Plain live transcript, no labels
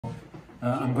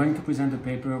I'm going to present a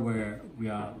paper where we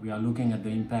are looking at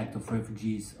the impact of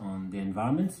refugees on the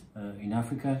environment in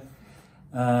Africa.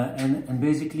 And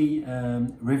basically,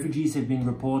 refugees have been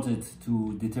reported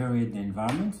to deteriorate the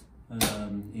environment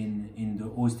in the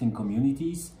hosting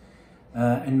communities.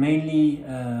 And mainly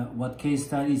what case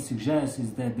studies suggest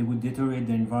is that they would deteriorate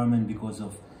the environment because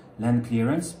of land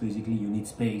clearance. Basically, you need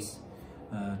space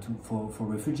for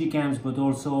refugee camps, but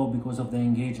also because of the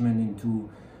engagement into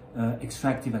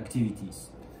extractive activities.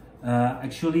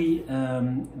 Actually,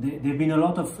 there have been a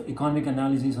lot of economic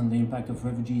analysis on the impact of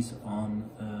refugees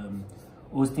on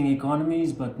hosting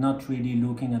economies, but not really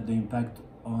looking at the impact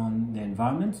on the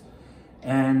environment.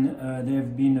 And there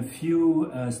have been a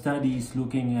few studies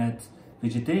looking at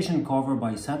vegetation cover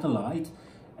by satellite,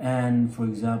 and for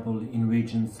example in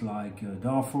regions like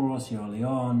Darfur, Sierra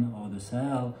Leone or the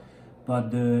Sahel, but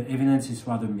the evidence is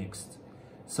rather mixed.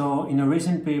 So in a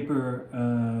recent paper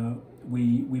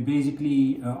we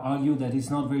basically argue that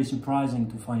it's not very surprising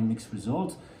to find mixed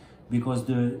results, because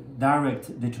the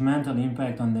direct detrimental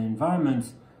impact on the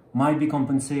environment might be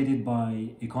compensated by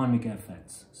economic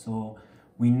effects. So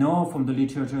we know from the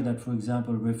literature that, for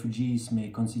example, refugees may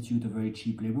constitute a very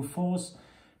cheap labor force.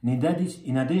 And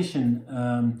in addition,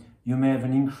 you may have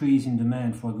an increase in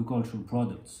demand for agricultural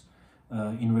products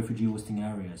in refugee hosting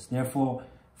areas. Therefore,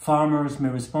 farmers may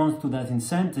respond to that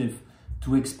incentive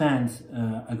to expand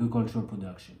agricultural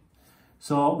production.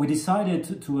 So we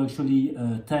decided to actually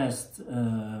test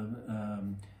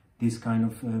this kind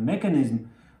of mechanism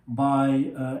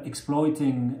by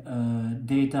exploiting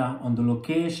data on the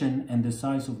location and the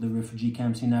size of the refugee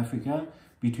camps in Africa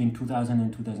between 2000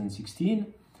 and 2016.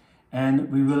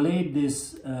 And we relate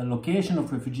this location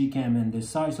of refugee camp and the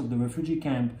size of the refugee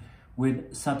camp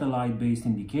with satellite-based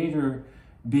indicator,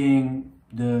 being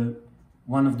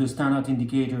one of the standard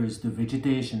indicators, the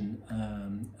vegetation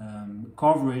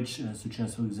coverage, such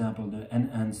as, for example, the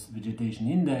Enhanced Vegetation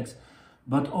Index,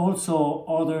 but also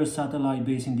other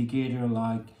satellite-based indicators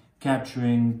like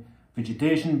capturing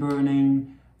vegetation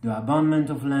burning, the abandonment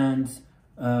of land,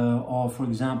 or, for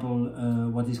example,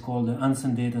 what is called the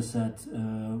Hansen data set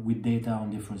with data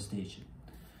on deforestation.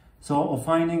 So our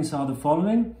findings are the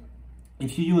following.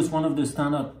 If you use one of the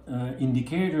standard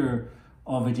indicator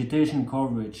of vegetation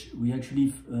coverage, we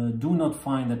actually do not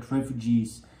find that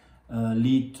refugees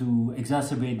lead to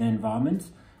exacerbate the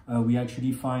environment. We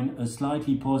actually find a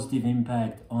slightly positive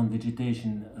impact on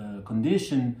vegetation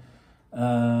condition,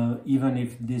 even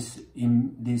if this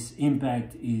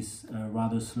impact is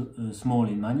rather small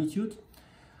in magnitude.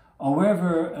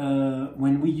 However,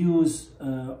 when we use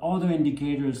other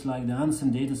indicators like the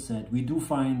Hansen dataset, we do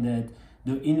find that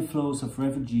the inflows of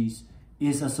refugees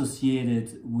is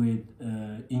associated with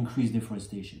increased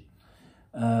deforestation.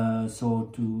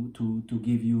 So to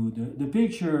give you the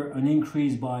picture, an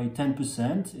increase by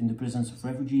 10% in the presence of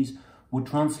refugees would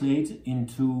translate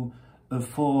into a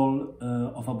fall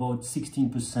of about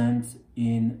 16%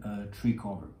 in tree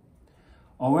cover.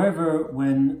 However,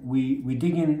 when we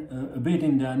dig in a bit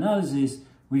in the analysis,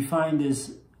 we find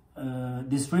this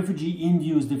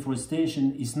refugee-induced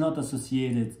deforestation is not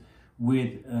associated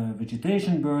with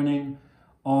vegetation burning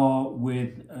or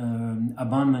with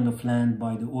abandonment of land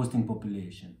by the hosting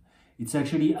population. It's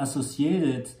actually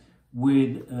associated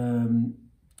with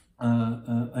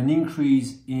an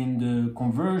increase in the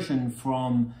conversion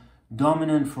from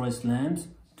dominant forest land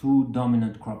to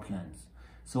dominant croplands.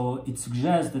 So it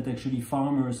suggests that actually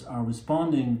farmers are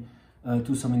responding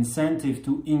to some incentive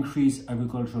to increase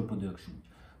agricultural production.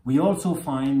 We also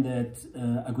find that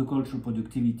agricultural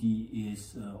productivity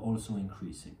is also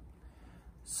increasing.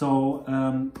 So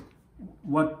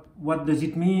what does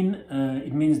it mean?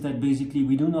 It means that basically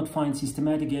we do not find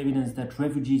systematic evidence that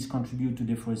refugees contribute to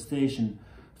deforestation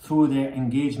through their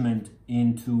engagement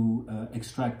into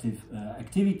extractive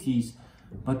activities,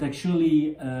 but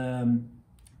actually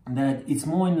that it's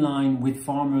more in line with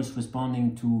farmers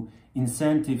responding to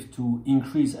incentive to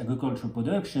increase agricultural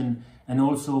production and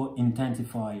also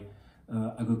intensify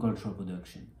agricultural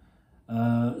production.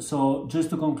 So just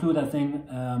to conclude, I think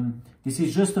this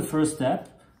is just the first step.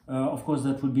 Of course,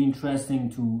 that would be interesting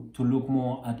to look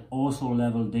more at also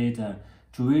level data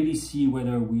to really see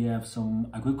whether we have some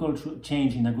agricultural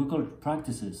change in agricultural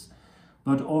practices.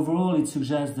 But overall, it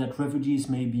suggests that refugees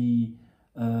may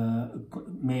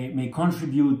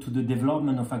contribute to the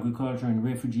development of agriculture in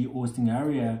refugee hosting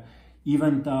area,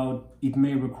 even though it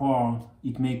may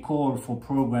call for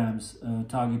programs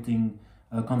targeting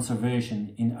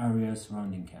conservation in areas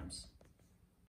surrounding camps.